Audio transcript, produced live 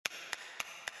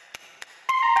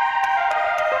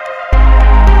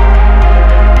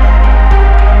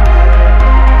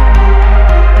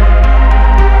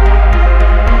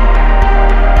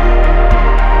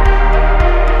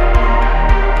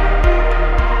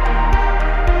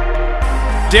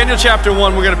Daniel chapter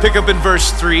 1, we're going to pick up in verse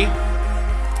 3. It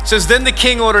says, "Then the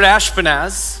king ordered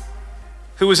Ashpenaz,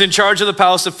 who was in charge of the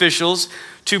palace officials,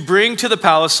 to bring to the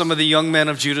palace some of the young men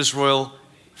of Judah's royal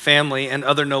family and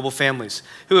other noble families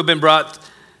who have been brought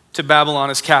to Babylon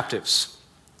as captives."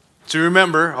 So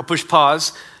remember, I'll push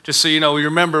pause, just so you know, we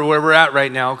remember where we're at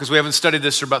right now, because we haven't studied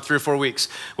this for about 3 or 4 weeks.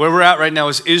 Where we're at right now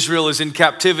is Israel is in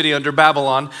captivity under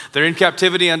Babylon. They're in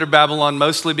captivity under Babylon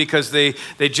mostly because they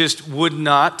just would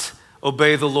not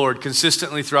obey the Lord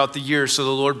consistently throughout the years. So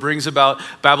the Lord brings about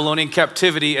Babylonian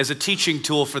captivity as a teaching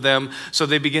tool for them, so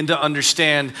they begin to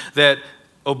understand that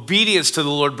obedience to the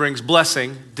Lord brings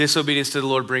blessing, disobedience to the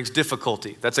Lord brings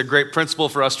difficulty. That's a great principle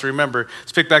for us to remember.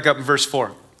 Let's pick back up in verse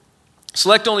 4.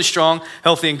 "Select only strong,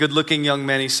 healthy, and good-looking young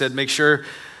men," he said. "Make sure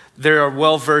they are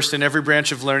well-versed in every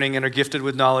branch of learning and are gifted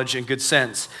with knowledge and good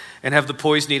sense and have the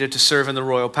poise needed to serve in the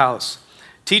royal palace.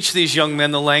 Teach these young men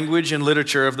the language and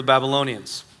literature of the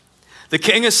Babylonians." The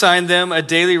king assigned them a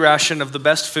daily ration of the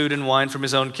best food and wine from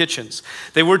his own kitchens.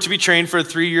 They were to be trained for a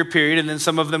 3-year period, and then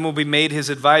some of them will be made his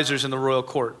advisors in the royal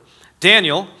court.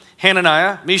 Daniel,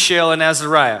 Hananiah, Mishael, and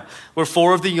Azariah were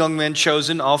 4 of the young men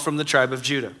chosen, all from the tribe of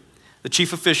Judah. The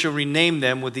chief official renamed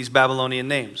them with these Babylonian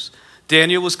names.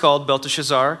 Daniel was called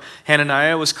Belteshazzar,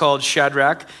 Hananiah was called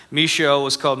Shadrach, Mishael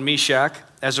was called Meshach,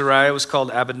 Azariah was called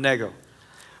Abednego.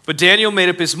 But Daniel made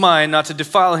up his mind not to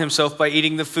defile himself by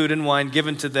eating the food and wine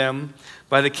given to them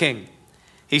by the king.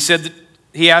 He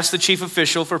asked the chief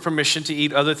official for permission to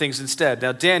eat other things instead.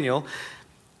 Now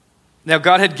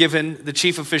God had given the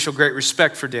chief official great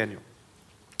respect for Daniel,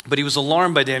 but he was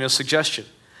alarmed by Daniel's suggestion.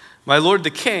 "My lord the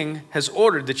king has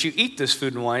ordered that you eat this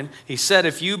food and wine. He said,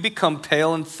 if you become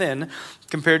pale and thin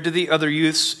compared to the other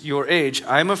youths your age,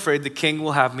 I am afraid the king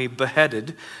will have me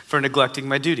beheaded for neglecting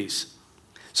my duties."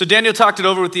 So Daniel talked it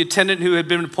over with the attendant who had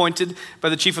been appointed by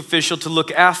the chief official to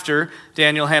look after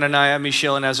Daniel, Hananiah,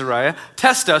 Mishael, and Azariah.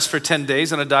 "Test us for 10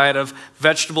 days on a diet of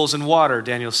vegetables and water,"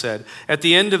 Daniel said. "At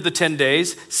the end of the 10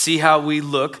 days, see how we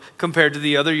look compared to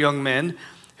the other young men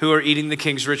who are eating the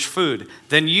king's rich food.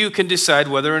 Then you can decide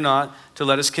whether or not to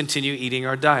let us continue eating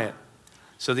our diet."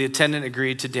 So the attendant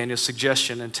agreed to Daniel's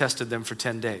suggestion and tested them for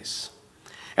 10 days.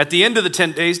 At the end of the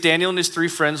 10 days, Daniel and his 3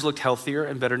 friends looked healthier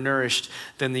and better nourished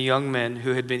than the young men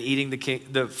who had been eating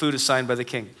the food assigned by the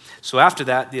king. So after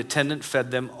that, the attendant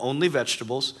fed them only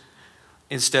vegetables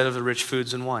instead of the rich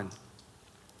foods and wine.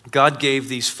 God gave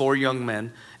these 4 young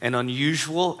men an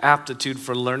unusual aptitude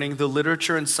for learning the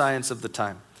literature and science of the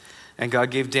time. And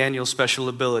God gave Daniel special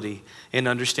ability in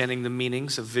understanding the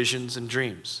meanings of visions and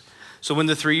dreams. So when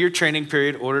the 3-year training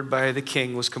period ordered by the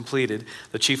king was completed,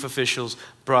 the chief officials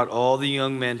brought all the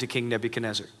young men to King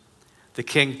Nebuchadnezzar. The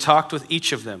king talked with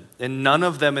each of them, and none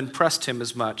of them impressed him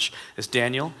as much as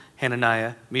Daniel,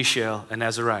 Hananiah, Mishael, and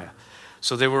Azariah.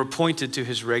 So they were appointed to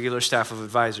his regular staff of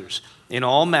advisors. In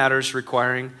all matters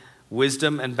requiring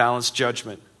wisdom and balanced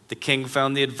judgment, the king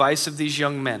found the advice of these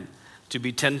young men to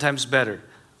be 10 times better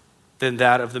than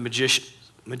that of the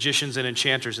magicians and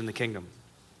enchanters in the kingdom.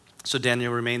 So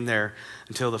Daniel remained there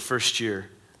until the 1st year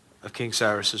of King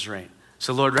Cyrus's reign.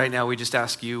 So Lord, right now we just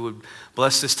ask you would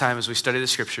bless this time as we study the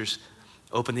scriptures.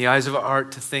 Open the eyes of our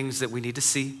heart to things that we need to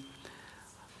see.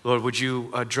 Lord, would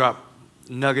you drop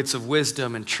nuggets of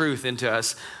wisdom and truth into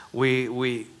us?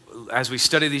 As we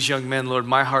study these young men, Lord,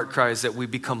 my heart cries that we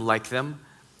become like them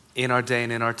in our day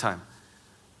and in our time.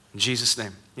 In Jesus'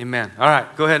 name, amen. All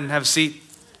right, go ahead and have a seat.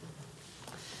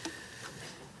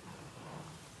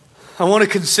 I want to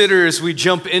consider as we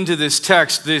jump into this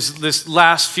text, this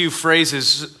last few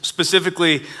phrases,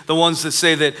 specifically the ones that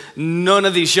say that none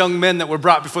of these young men that were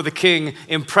brought before the king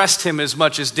impressed him as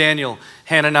much as Daniel,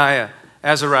 Hananiah,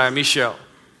 Azariah, Mishael.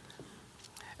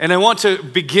 And I want to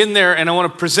begin there and I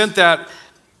want to present that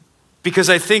because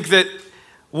I think that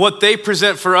what they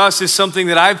present for us is something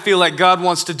that I feel like God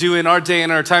wants to do in our day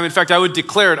and our time. In fact, I would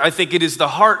declare it. I think it is the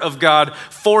heart of God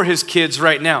for his kids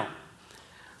right now.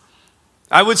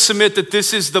 I would submit that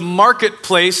this is the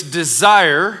marketplace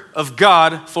desire of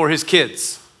God for his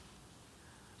kids.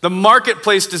 The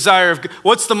marketplace desire of God.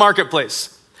 What's the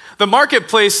marketplace? The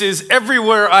marketplace is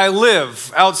everywhere I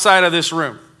live outside of this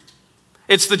room.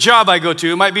 It's the job I go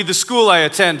to. It might be the school I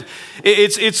attend.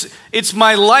 It's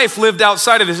my life lived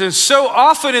outside of this. And so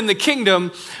often in the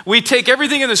kingdom, we take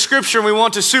everything in the scripture and we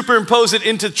want to superimpose it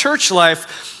into church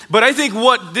life. But I think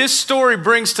what this story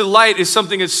brings to light is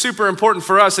something that's super important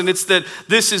for us, and it's that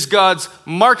this is God's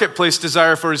marketplace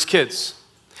desire for his kids.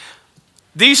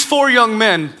 These 4 young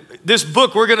men, this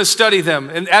book, we're going to study them.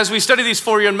 And as we study these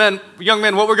 4 young men,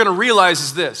 what we're going to realize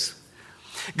is this.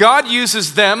 God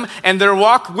uses them and their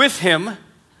walk with him,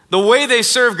 the way they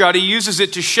serve God, he uses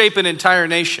it to shape an entire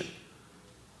nation.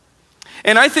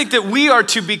 And I think that we are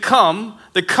to become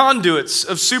the conduits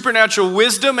of supernatural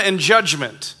wisdom and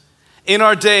judgment in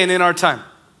our day and in our time.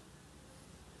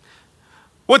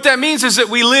 What that means is that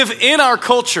we live in our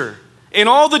culture, in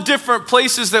all the different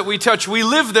places that we touch. We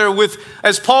live there with,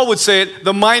 as Paul would say it,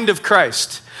 the mind of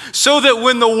Christ. So that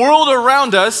when the world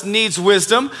around us needs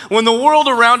wisdom, when the world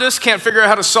around us can't figure out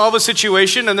how to solve a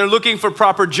situation and they're looking for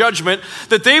proper judgment,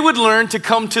 that they would learn to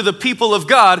come to the people of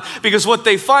God, because what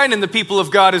they find in the people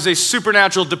of God is a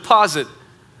supernatural deposit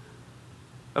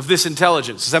of this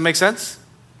intelligence. Does that make sense?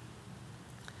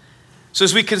 So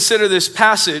as we consider this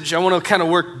passage, I want to kind of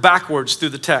work backwards through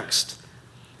the text.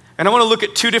 And I want to look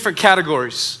at two different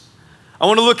categories. I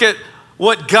want to look at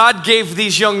what God gave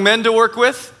these young men to work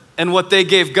with and what they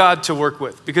gave God to work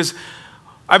with. Because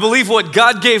I believe what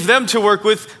God gave them to work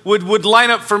with would line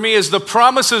up for me as the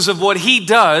promises of what he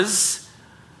does.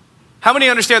 How many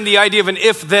understand the idea of an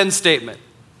if-then statement?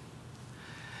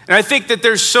 And I think that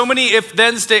there's so many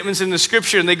if-then statements in the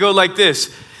scripture, and they go like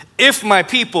this. If my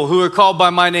people who are called by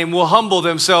my name will humble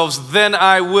themselves, then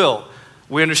I will.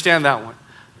 We understand that one.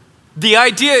 The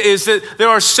idea is that there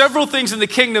are several things in the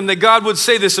kingdom that God would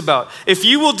say this about. If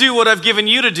you will do what I've given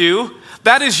you to do,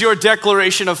 that is your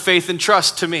declaration of faith and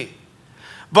trust to me.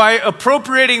 By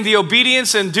appropriating the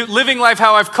obedience and living life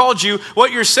how I've called you,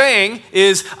 what you're saying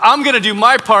is, I'm going to do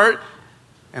my part,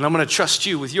 and I'm going to trust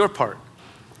you with your part.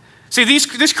 See,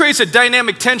 this creates a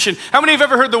dynamic tension. How many have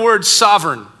ever heard the word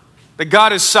sovereign? That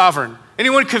God is sovereign.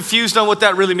 Anyone confused on what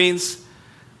that really means?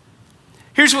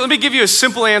 Let me give you a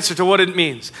simple answer to what it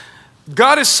means.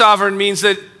 God is sovereign means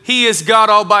that he is God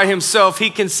all by himself. He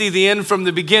can see the end from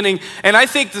the beginning. And I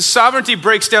think the sovereignty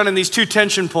breaks down in these two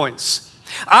tension points.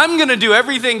 I'm going to do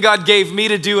everything God gave me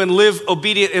to do and live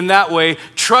obedient in that way,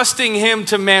 trusting him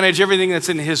to manage everything that's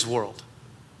in his world.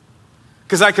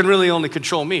 Because I can really only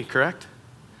control me, correct?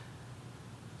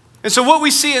 And so what we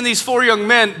see in these four young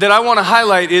men that I want to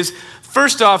highlight is,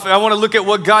 first off, I want to look at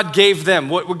what God gave them,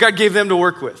 what God gave them to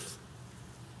work with.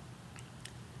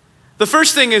 The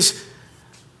first thing is,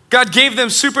 God gave them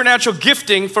supernatural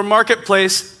gifting for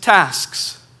marketplace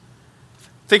tasks.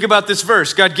 Think about this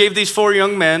verse. God gave these four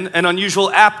young men an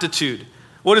unusual aptitude.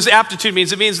 What does aptitude mean?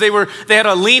 It means they had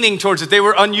a leaning towards it. They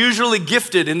were unusually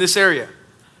gifted in this area.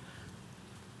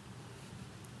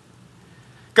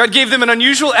 God gave them an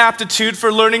unusual aptitude for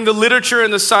learning the literature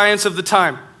and the science of the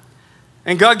time.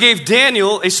 And God gave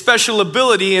Daniel a special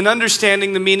ability in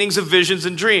understanding the meanings of visions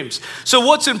and dreams. So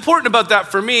what's important about that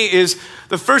for me is,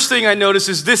 the first thing I notice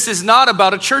is this is not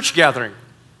about a church gathering.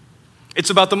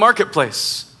 It's about the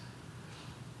marketplace.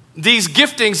 These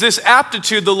giftings, this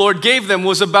aptitude the Lord gave them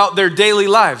was about their daily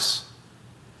lives.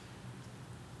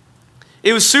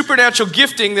 It was supernatural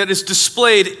gifting that is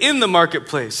displayed in the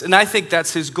marketplace. And I think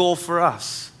that's his goal for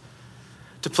us.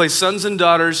 To place sons and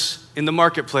daughters in the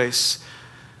marketplace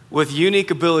with unique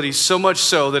abilities, so much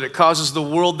so that it causes the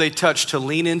world they touch to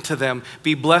lean into them,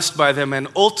 be blessed by them, and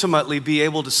ultimately be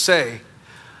able to say,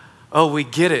 oh, we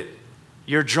get it.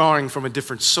 You're drawing from a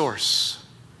different source.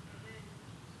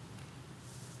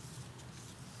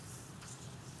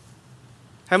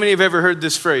 How many have ever heard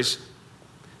this phrase?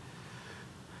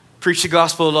 Preach the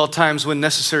gospel at all times, when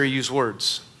necessary, use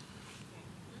words.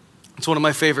 It's one of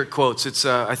my favorite quotes.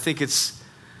 I think it's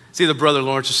either Brother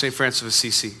Lawrence or St. Francis of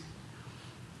Assisi.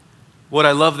 What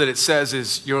I love that it says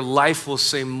is, your life will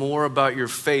say more about your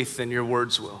faith than your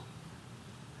words will.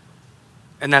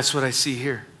 And that's what I see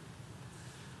here.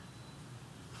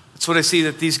 That's what I see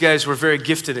that these guys were very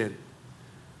gifted in.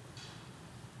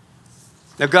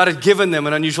 Now, God had given them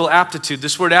an unusual aptitude.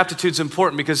 This word aptitude is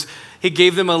important because he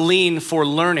gave them a lean for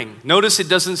learning. Notice it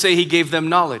doesn't say he gave them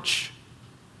knowledge.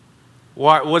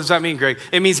 What does that mean, Greg?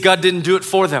 It means God didn't do it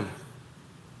for them.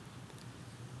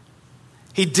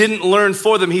 He didn't learn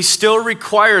for them. He still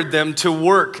required them to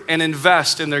work and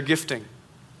invest in their gifting.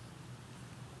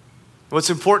 What's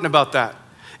important about that?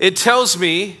 It tells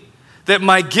me that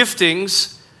my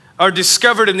giftings are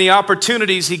discovered in the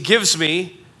opportunities he gives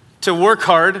me to work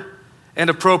hard and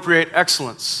appropriate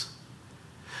excellence.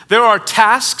 There are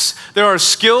tasks, there are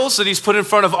skills that he's put in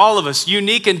front of all of us,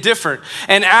 unique and different.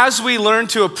 And as we learn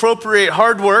to appropriate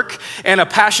hard work and a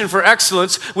passion for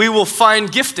excellence, we will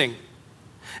find gifting.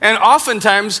 And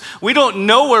oftentimes, we don't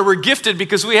know where we're gifted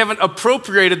because we haven't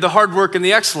appropriated the hard work and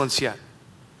the excellence yet.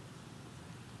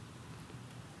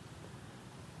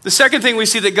 The second thing we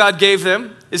see that God gave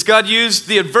them is God used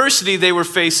the adversity they were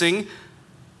facing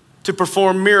to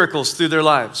perform miracles through their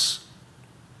lives.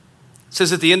 It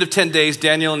says at the end of 10 days,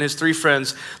 Daniel and his 3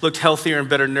 friends looked healthier and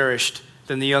better nourished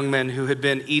than the young men who had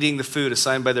been eating the food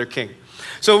assigned by their king.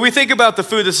 So when we think about the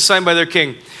food that's assigned by their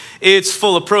king, It's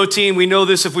full of protein. We know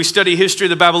this if we study history.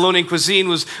 The Babylonian cuisine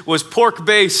was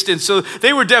pork-based, and so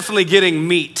they were definitely getting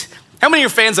meat. How many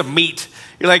of you are fans of meat?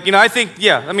 You're like, I think,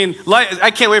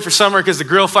 I can't wait for summer because the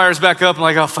grill fires back up. I'm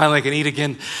like, oh, finally I can eat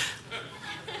again.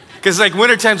 Because like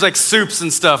wintertime's like soups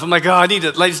and stuff. I'm like, I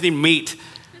just need meat.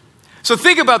 So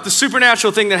think about the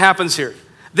supernatural thing that happens here.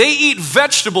 They eat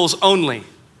vegetables only.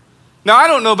 Now, I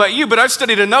don't know about you, but I've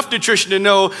studied enough nutrition to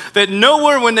know that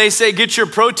nowhere when they say get your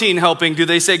protein helping do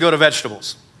they say go to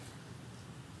vegetables.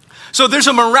 So there's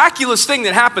a miraculous thing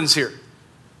that happens here.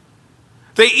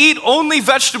 They eat only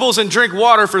vegetables and drink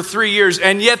water for 3 years,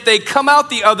 and yet they come out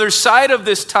the other side of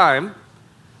this time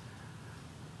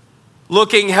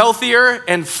looking healthier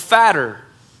and fatter.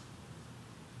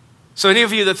 So any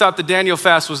of you that thought the Daniel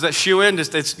fast was that shoe-in,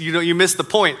 you missed the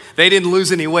point. They didn't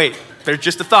lose any weight. They're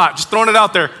just a thought, just throwing it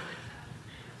out there.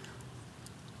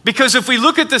 Because if we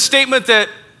look at the statement that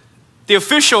the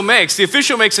official makes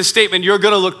a statement, you're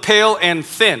going to look pale and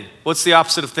thin. What's the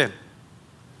opposite of thin?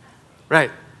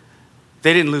 Right.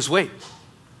 They didn't lose weight.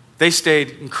 They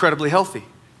stayed incredibly healthy.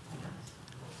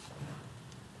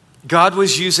 God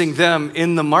was using them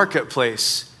in the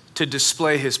marketplace to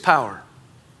display his power.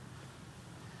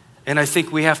 And I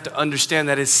think we have to understand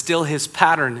that it's still his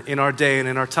pattern in our day and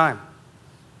in our time.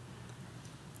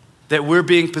 That we're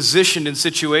being positioned in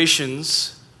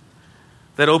situations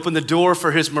that open the door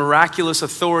for his miraculous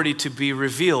authority to be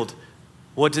revealed.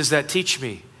 What does that teach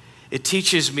me? It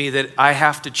teaches me that I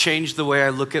have to change the way I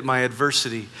look at my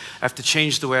adversity. I have to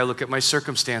change the way I look at my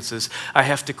circumstances. I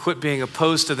have to quit being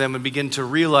opposed to them and begin to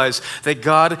realize that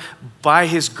God, by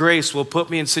his grace, will put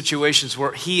me in situations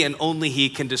where he and only he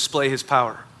can display his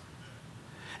power.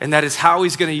 And that is how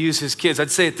he's going to use his kids. I'd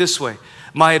say it this way.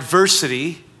 My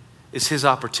adversity is his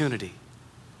opportunity.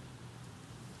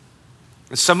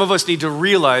 And some of us need to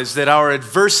realize that our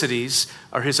adversities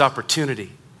are his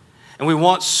opportunity. And we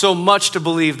want so much to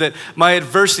believe that my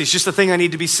adversity is just the thing I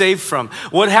need to be saved from.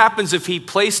 What happens if he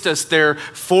placed us there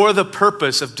for the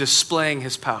purpose of displaying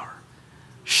his power,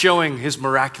 showing his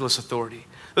miraculous authority?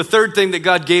 The third thing that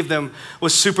God gave them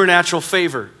was supernatural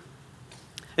favor.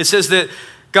 It says that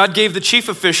God gave the chief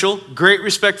official great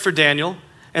respect for Daniel.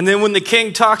 And then when the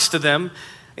king talks to them,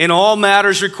 in all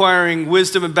matters requiring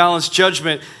wisdom and balanced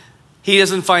judgment, he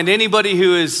doesn't find anybody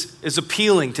who is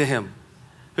appealing to him,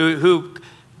 who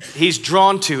he's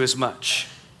drawn to as much.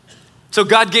 So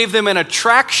God gave them an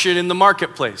attraction in the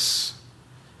marketplace.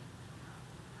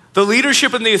 The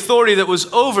leadership and the authority that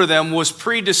was over them was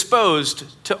predisposed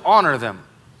to honor them.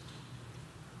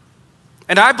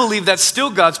 And I believe that's still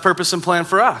God's purpose and plan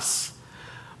for us.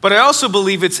 But I also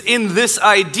believe it's in this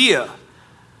idea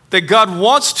that God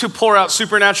wants to pour out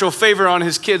supernatural favor on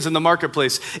his kids in the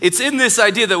marketplace. It's in this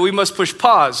idea that we must push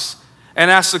pause and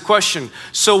ask the question,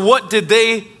 so what did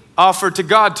they offer to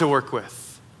God to work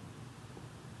with?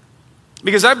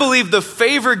 Because I believe the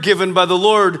favor given by the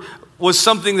Lord was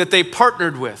something that they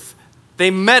partnered with.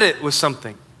 They met it with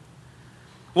something.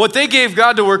 What they gave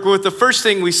God to work with, the first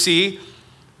thing we see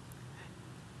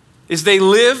is they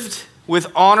lived with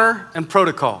honor and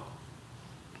protocol.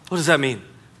 What does that mean?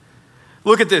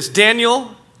 Look at this.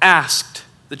 Daniel asked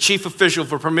the chief official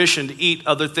for permission to eat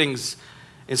other things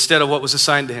instead of what was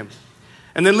assigned to him.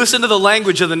 And then listen to the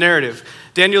language of the narrative.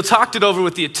 Daniel talked it over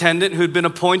with the attendant who had been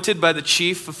appointed by the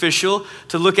chief official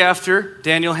to look after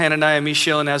Daniel, Hananiah,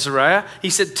 Mishael, and Azariah. He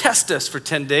said, test us for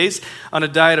 10 days on a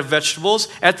diet of vegetables.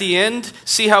 At the end,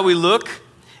 see how we look.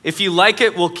 If you like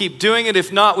it, we'll keep doing it.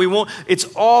 If not, we won't. It's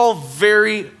all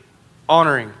very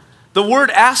honoring. The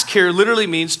word ask here literally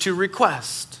means to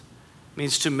request. It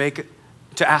means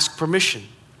to ask permission.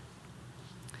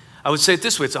 I would say it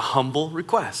this way, it's a humble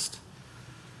request.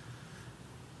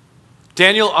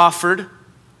 Daniel offered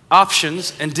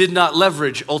options and did not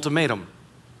leverage ultimatum.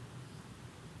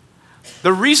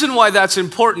 The reason why that's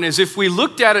important is if we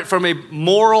looked at it from a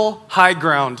moral high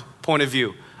ground point of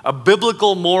view, a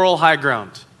biblical moral high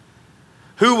ground,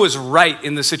 who was right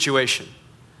in the situation?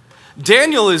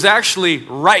 Daniel is actually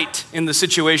right in the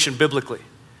situation biblically.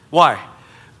 Why?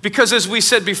 Because as we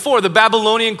said before, the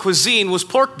Babylonian cuisine was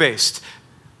pork-based.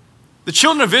 The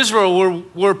children of Israel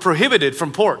were prohibited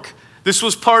from pork. This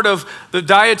was part of the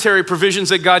dietary provisions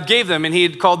that God gave them, and he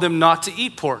had called them not to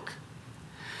eat pork.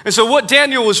 And so what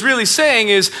Daniel was really saying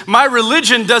is, my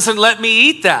religion doesn't let me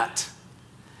eat that.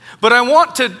 But I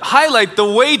want to highlight the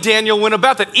way Daniel went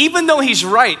about that. Even though he's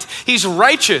right, he's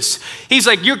righteous. He's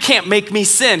like, you can't make me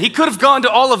sin. He could have gone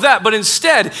to all of that, but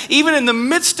instead, even in the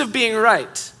midst of being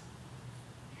right,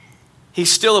 he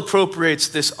still appropriates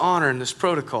this honor and this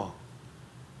protocol.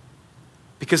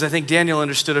 Because I think Daniel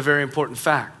understood a very important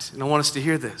fact, and I want us to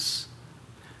hear this.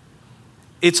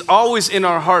 It's always in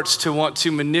our hearts to want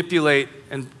to manipulate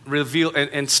and reveal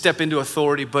and step into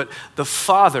authority, but the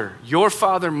Father, your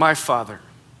Father, my Father,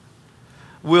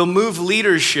 will move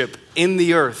leadership in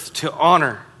the earth to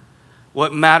honor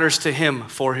what matters to him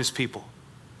for his people.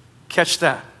 Catch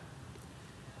that.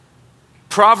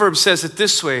 Proverbs says it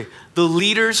this way: the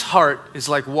leader's heart is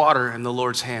like water in the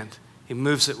Lord's hand. He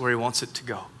moves it where he wants it to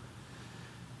go.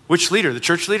 Which leader? The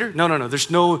church leader? No. There's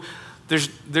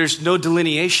no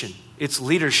delineation. It's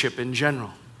leadership in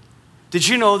general. Did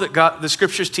you know that the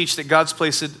scriptures teach that God's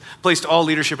placed all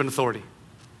leadership and authority?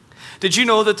 Did you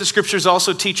know that the scriptures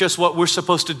also teach us what we're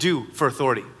supposed to do for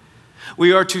authority?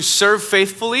 We are to serve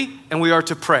faithfully and we are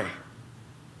to pray.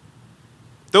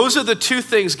 Those are the two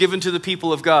things given to the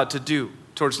people of God to do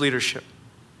towards leadership.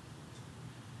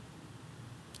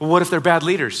 Well, what if they're bad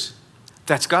leaders?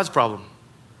 That's God's problem.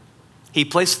 He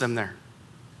placed them there.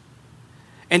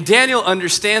 And Daniel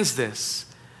understands this.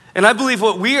 And I believe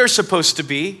what we are supposed to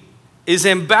be is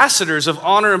ambassadors of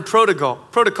honor and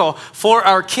protocol for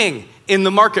our king in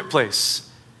the marketplace.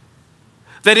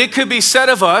 That it could be said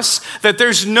of us that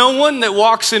there's no one that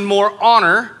walks in more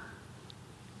honor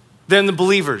than the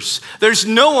believers. There's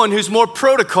no one who's more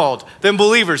protocoled than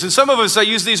believers. And some of us, I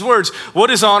use these words: what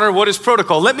is honor? What is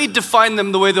protocol? Let me define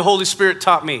them the way the Holy Spirit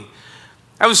taught me.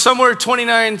 I was somewhere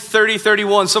 29, 30,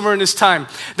 31, somewhere in this time.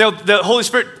 Now, the Holy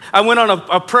Spirit, I went on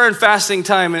a prayer and fasting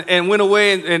time and went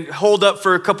away and holed up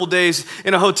for a couple days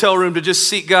in a hotel room to just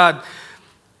seek God.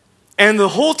 And the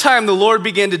whole time the Lord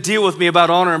began to deal with me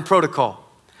about honor and protocol,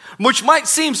 which might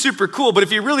seem super cool, but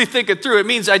if you really think it through, it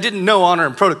means I didn't know honor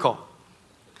and protocol.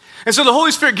 And so the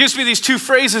Holy Spirit gives me these two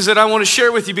phrases that I want to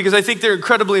share with you because I think they're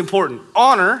incredibly important.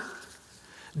 Honor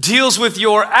deals with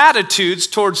your attitudes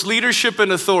towards leadership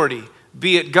and authority,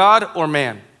 be it God or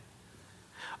man.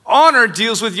 Honor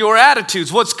deals with your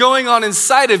attitudes, what's going on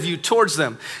inside of you towards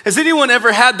them. Has anyone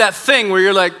ever had that thing where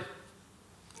you're like,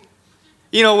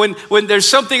 you know, when there's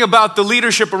something about the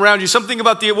leadership around you, something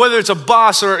about whether it's a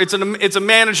boss or it's a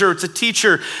manager, or it's a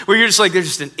teacher, where you're just like, they're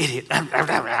just an idiot.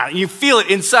 You feel it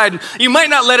inside. You might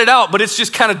not let it out, but it's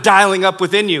just kind of dialing up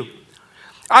within you.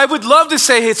 I would love to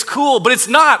say it's cool, but it's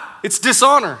not. It's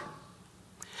dishonor.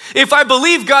 If I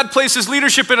believe God places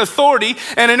leadership and authority,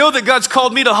 and I know that God's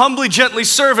called me to humbly, gently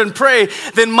serve and pray,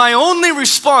 then my only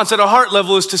response at a heart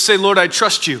level is to say, Lord, I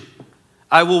trust you.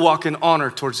 I will walk in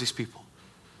honor towards these people.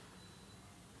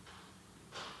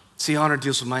 See, honor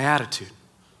deals with my attitude.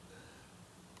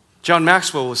 John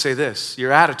Maxwell will say this: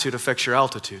 your attitude affects your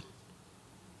altitude,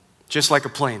 just like a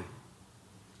plane.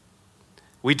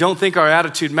 We don't think our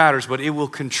attitude matters, but it will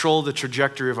control the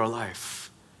trajectory of our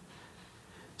life.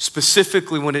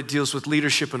 Specifically when it deals with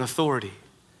leadership and authority.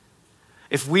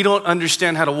 If we don't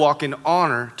understand how to walk in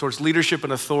honor towards leadership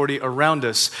and authority around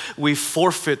us, we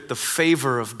forfeit the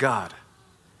favor of God.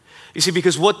 You see,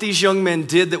 because what these young men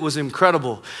did that was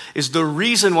incredible is the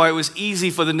reason why it was easy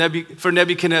for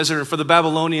Nebuchadnezzar and for the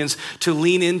Babylonians to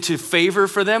lean into favor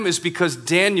for them is because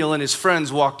Daniel and his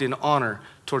friends walked in honor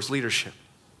towards leadership.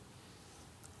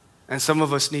 And some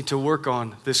of us need to work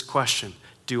on this question: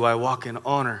 do I walk in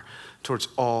honor towards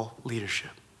all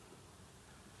leadership?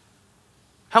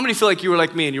 How many feel like you were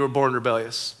like me and you were born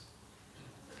rebellious?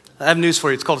 I have news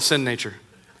for you. It's called a sin nature.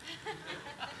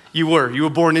 You were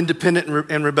born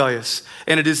independent and rebellious.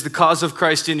 And it is the cause of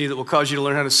Christ in you that will cause you to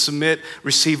learn how to submit,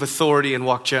 receive authority, and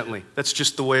walk gently. That's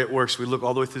just the way it works. We look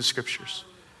all the way through the scriptures.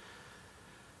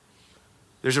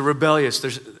 There's a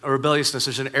rebelliousness,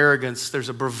 there's an arrogance, there's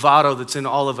a bravado that's in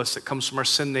all of us that comes from our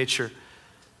sin nature.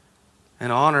 And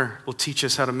honor will teach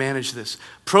us how to manage this.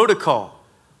 Protocol.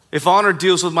 If honor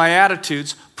deals with my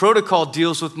attitudes, protocol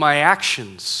deals with my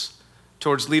actions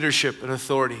towards leadership and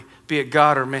authority, be it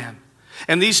God or man.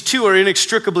 And these two are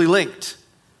inextricably linked.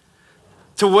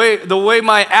 The way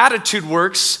my attitude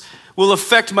works will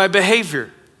affect my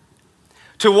behavior.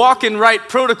 To walk in right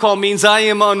protocol means I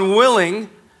am unwilling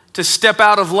to step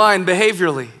out of line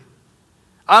behaviorally.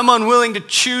 I'm unwilling to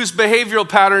choose behavioral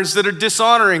patterns that are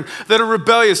dishonoring, that are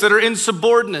rebellious, that are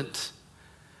insubordinate.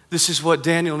 This is what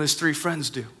Daniel and his three friends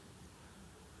do.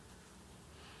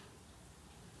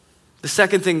 The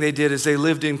second thing they did is they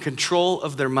lived in control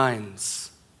of their minds.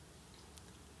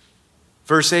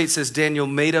 Verse 8 says, Daniel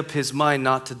made up his mind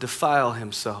not to defile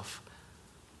himself.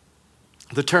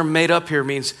 The term made up here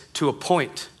means to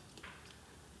appoint.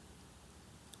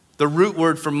 The root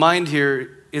word for mind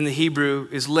here in the Hebrew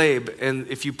is lab, and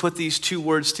if you put these two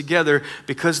words together,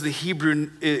 because the Hebrew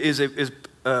is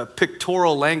a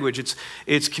pictorial language,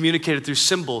 it's communicated through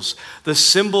symbols. The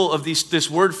symbol of this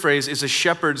word phrase is a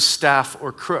shepherd's staff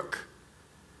or crook.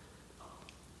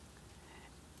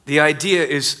 The idea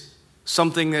is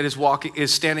something that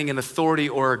is standing in authority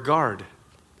or a guard.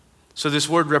 So this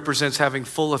word represents having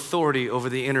full authority over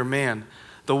the inner man.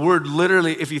 The word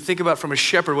literally, if you think about from a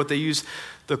shepherd, what they use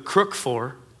the crook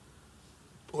for,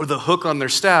 or the hook on their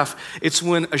staff, it's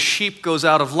when a sheep goes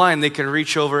out of line, they can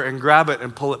reach over and grab it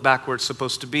and pull it back where it's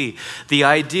supposed to be. The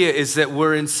idea is that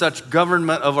we're in such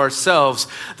government of ourselves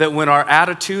that when our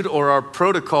attitude or our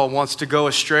protocol wants to go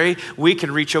astray, we can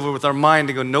reach over with our mind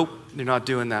and go, nope, you're not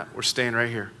doing that. We're staying right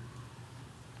here.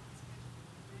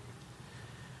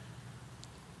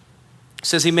 It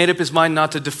says he made up his mind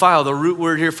not to defile. The root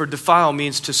word here for defile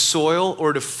means to soil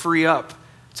or to free up.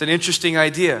 It's an interesting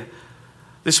idea.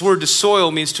 This word to soil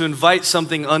means to invite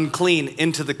something unclean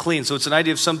into the clean. So it's an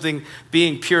idea of something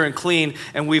being pure and clean,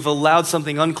 and we've allowed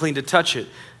something unclean to touch it.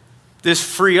 This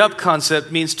free up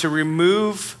concept means to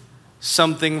remove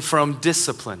something from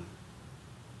discipline.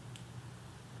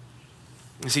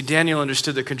 You see, Daniel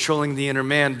understood that controlling the inner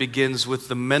man begins with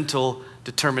the mental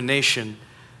determination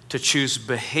to choose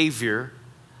behavior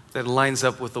that lines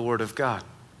up with the Word of God.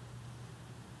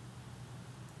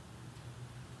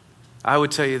 I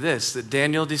would tell you this, that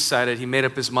Daniel decided, he made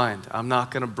up his mind, I'm not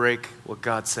going to break what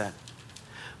God said.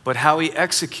 But how he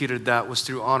executed that was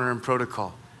through honor and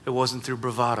protocol. It wasn't through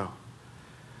bravado.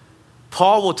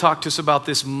 Paul will talk to us about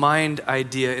this mind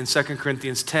idea in 2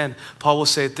 Corinthians 10. Paul will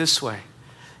say it this way,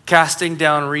 casting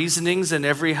down reasonings and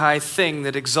every high thing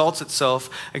that exalts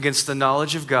itself against the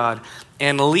knowledge of God,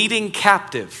 and leading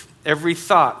captive every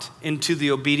thought into the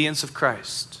obedience of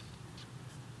Christ.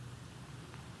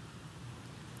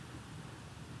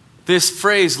 This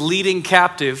phrase, leading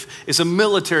captive, is a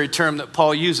military term that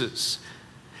Paul uses.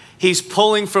 He's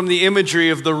pulling from the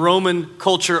imagery of the Roman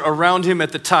culture around him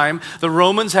at the time. The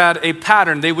Romans had a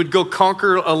pattern. They would go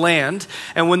conquer a land,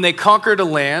 and when they conquered a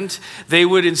land, they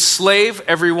would enslave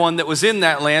everyone that was in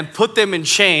that land, put them in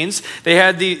chains. They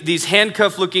had these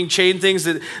handcuff-looking chain things,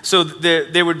 so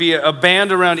there would be a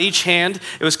band around each hand.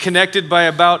 It was connected by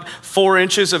about 4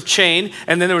 inches of chain,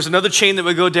 and then there was another chain that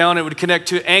would go down. It would connect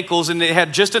to ankles, and they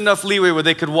had just enough leeway where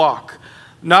they could walk.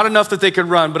 Not enough that they could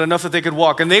run, but enough that they could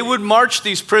walk. And they would march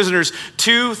these prisoners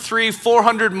 200, 300,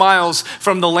 400 miles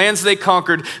from the lands they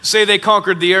conquered. Say they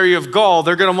conquered the area of Gaul,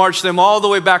 they're going to march them all the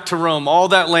way back to Rome, all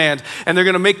that land, and they're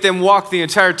going to make them walk the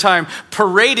entire time,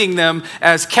 parading them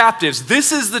as captives.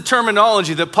 This is the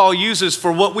terminology that Paul uses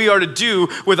for what we are to do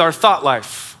with our thought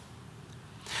life.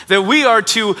 That we are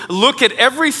to look at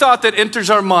every thought that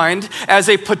enters our mind as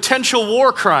a potential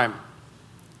war crime.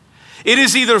 It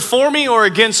is either for me or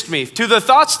against me. To the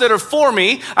thoughts that are for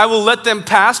me, I will let them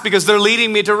pass because they're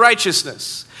leading me to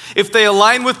righteousness. If they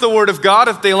align with the Word of God,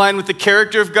 if they align with the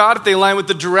character of God, if they align with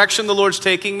the direction the Lord's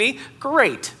taking me,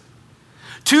 great.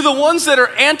 To the ones that are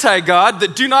anti-God,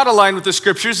 that do not align with the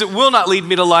Scriptures, that will not lead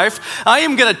me to life, I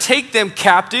am going to take them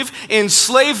captive,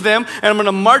 enslave them, and I'm going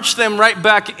to march them right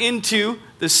back into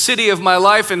the city of my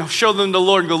life and show them the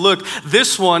Lord and go, look,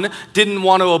 this one didn't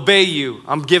want to obey you.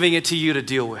 I'm giving it to you to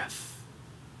deal with.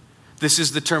 This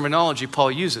is the terminology Paul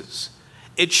uses.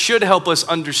 It should help us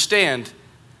understand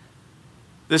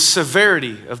the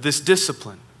severity of this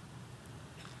discipline.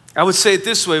 I would say it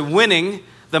this way, winning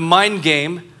the mind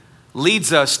game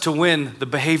leads us to win the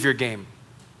behavior game.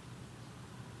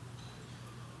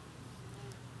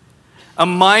 A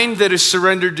mind that is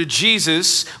surrendered to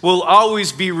Jesus will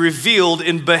always be revealed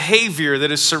in behavior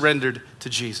that is surrendered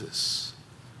to Jesus.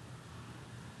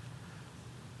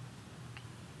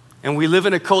 And we live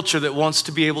in a culture that wants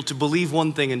to be able to believe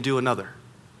one thing and do another.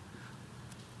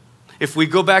 If we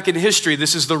go back in history,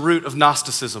 this is the root of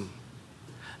Gnosticism.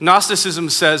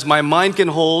 Gnosticism says my mind can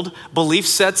hold belief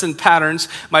sets and patterns.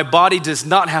 My body does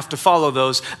not have to follow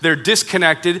those. They're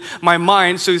disconnected. My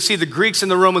mind, so you see the Greeks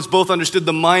and the Romans both understood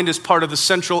the mind as part of the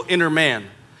central inner man.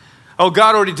 Oh,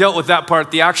 God already dealt with that part.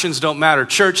 The actions don't matter.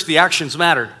 Church, the actions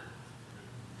matter.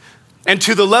 And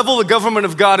to the level the government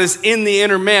of God is in the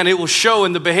inner man, it will show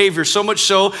in the behavior, so much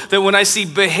so that when I see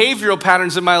behavioral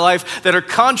patterns in my life that are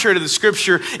contrary to the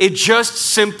Scripture, it just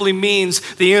simply means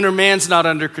the inner man's not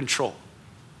under control.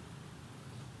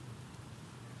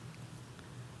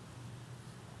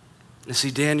 You see,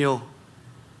 Daniel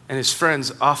and his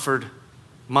friends offered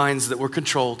minds that were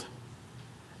controlled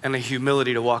and a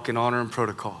humility to walk in honor and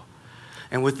protocol.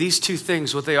 And with these two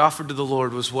things, what they offered to the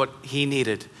Lord was what he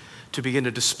needed to begin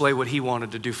to display what he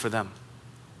wanted to do for them.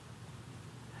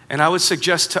 And I would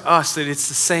suggest to us that it's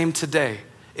the same today.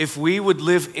 If we would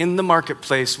live in the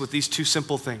marketplace with these two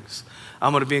simple things,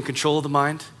 I'm going to be in control of the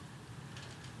mind.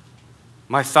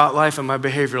 My thought life and my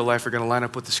behavioral life are going to line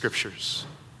up with the Scriptures.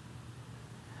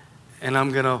 And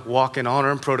I'm going to walk in honor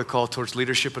and protocol towards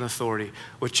leadership and authority.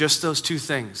 With just those two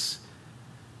things,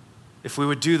 If we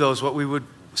would do those, what we would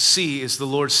see is the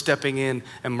Lord stepping in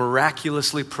and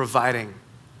miraculously providing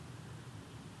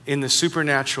in the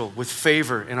supernatural with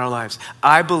favor in our lives.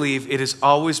 I believe it has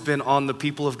always been on the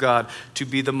people of God to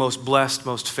be the most blessed,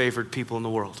 most favored people in the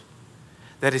world.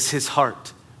 That is his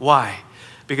heart. Why?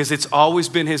 Because it's always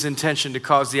been his intention to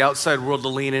cause the outside world to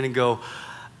lean in and go,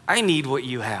 I need what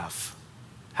you have.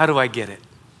 How do I get it?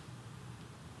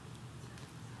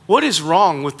 What is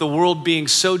wrong with the world being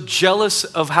so jealous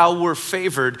of how we're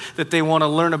favored that they want to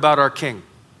learn about our King?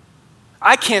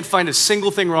 I can't find a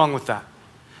single thing wrong with that.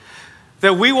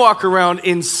 That we walk around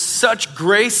in such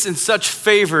grace and such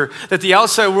favor that the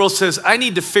outside world says, I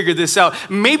need to figure this out.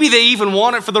 Maybe they even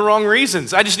want it for the wrong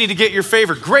reasons. I just need to get your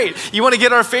favor. Great. You want to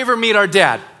get our favor? Meet our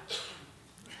dad.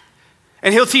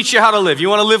 And he'll teach you how to live. You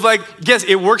want to live like, guess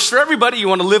it works for everybody. You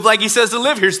want to live like he says to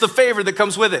live. Here's the favor that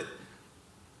comes with it.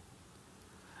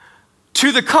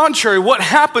 To the contrary, what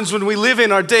happens when we live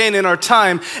in our day and in our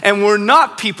time and we're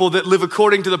not people that live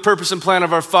according to the purpose and plan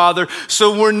of our Father,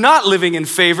 so we're not living in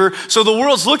favor, so the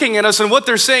world's looking at us and what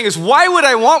they're saying is, why would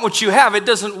I want what you have? It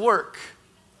doesn't work.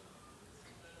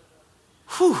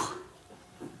 Whew.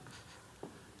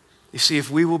 You see, if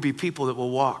we will be people that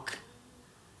will walk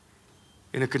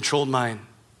in a controlled mind,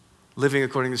 living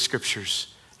according to the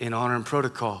scriptures, in honor and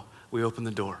protocol, we open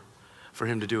the door for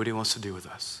him to do what he wants to do with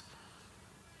us.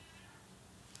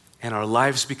 And our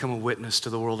lives become a witness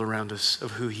to the world around us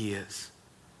of who he is.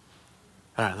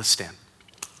 All right, let's stand.